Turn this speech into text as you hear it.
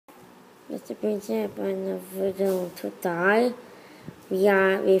Mr. Princess and the video to die. We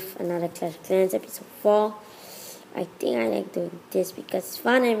are with another Clash of Clans episode 4. I think I like doing this because it's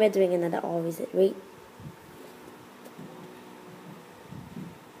fun and we're doing another all visit raid.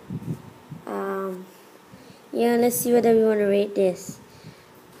 Yeah, let's see whether we want to rate this.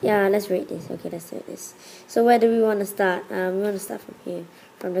 Yeah, let's rate this. Okay, let's do this. So where do we want to start? We want to start from here,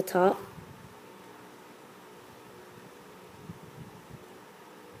 from the top.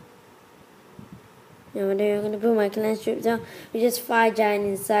 Now I'm going to put my clan troops down. We just 5 giant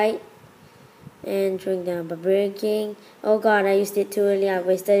inside. And throwing down Barbarian King. Oh god, I used it too early. I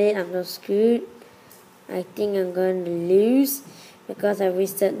wasted it. I'm not screwed. I think I'm going to lose because I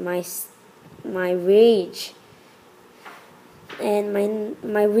wasted my rage. And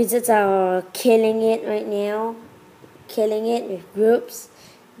my wizards are killing it right now. Killing it with groups.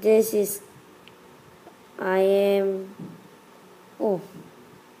 This is... Oh.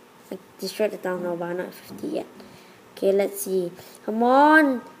 I destroyed the town now, but I'm not 50 yet. Okay, let's see. Come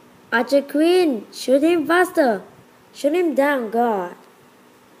on! Archer Queen! Shoot him faster! Shoot him down, God!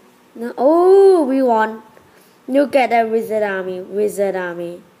 No. Oh, we won! Look at that wizard army. Wizard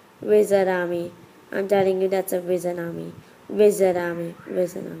army. Wizard army. I'm telling you, that's a wizard army. Wizard army.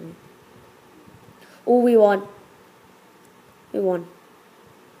 Wizard army. Oh, we won. We won.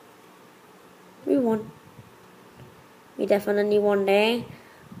 We won. We definitely won there.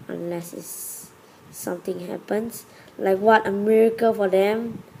 Unless something happens. Like what? A miracle for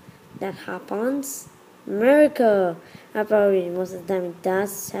them. That happens. Miracle. Probably most of the time it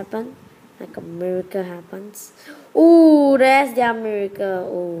does happen. Like a miracle happens. Ooh, that's their miracle.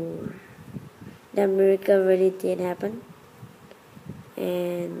 Ooh. That miracle really did happen.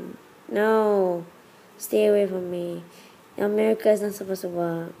 And no. Stay away from me. Your miracle is not supposed to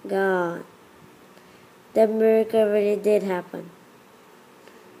work. God. That miracle really did happen.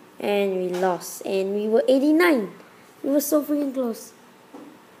 And we lost. And we were 89. We were so freaking close.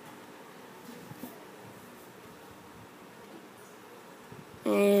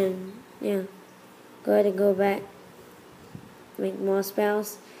 And yeah, go ahead and go back, make more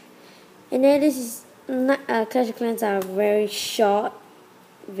spells. And then this is not, Clash of Clans are very short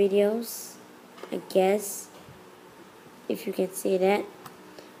videos, I guess, if you can say that.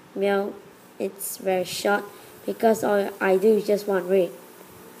 Well, it's very short because all I do is just one raid.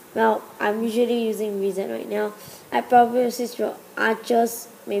 Well, I'm usually using Wizard right now. I probably will switch to Archers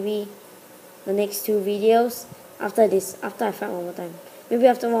maybe the next 2 videos after this, after I fight one more time. Maybe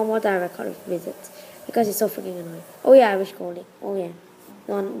after one more time I record with Wizards because it's so freaking annoying. Oh yeah, I wish Goldie. Oh yeah.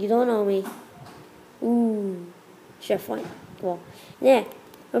 You don't know me. Ooh. Chef one. Well, yeah.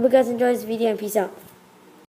 Hope you guys enjoyed this video and peace out.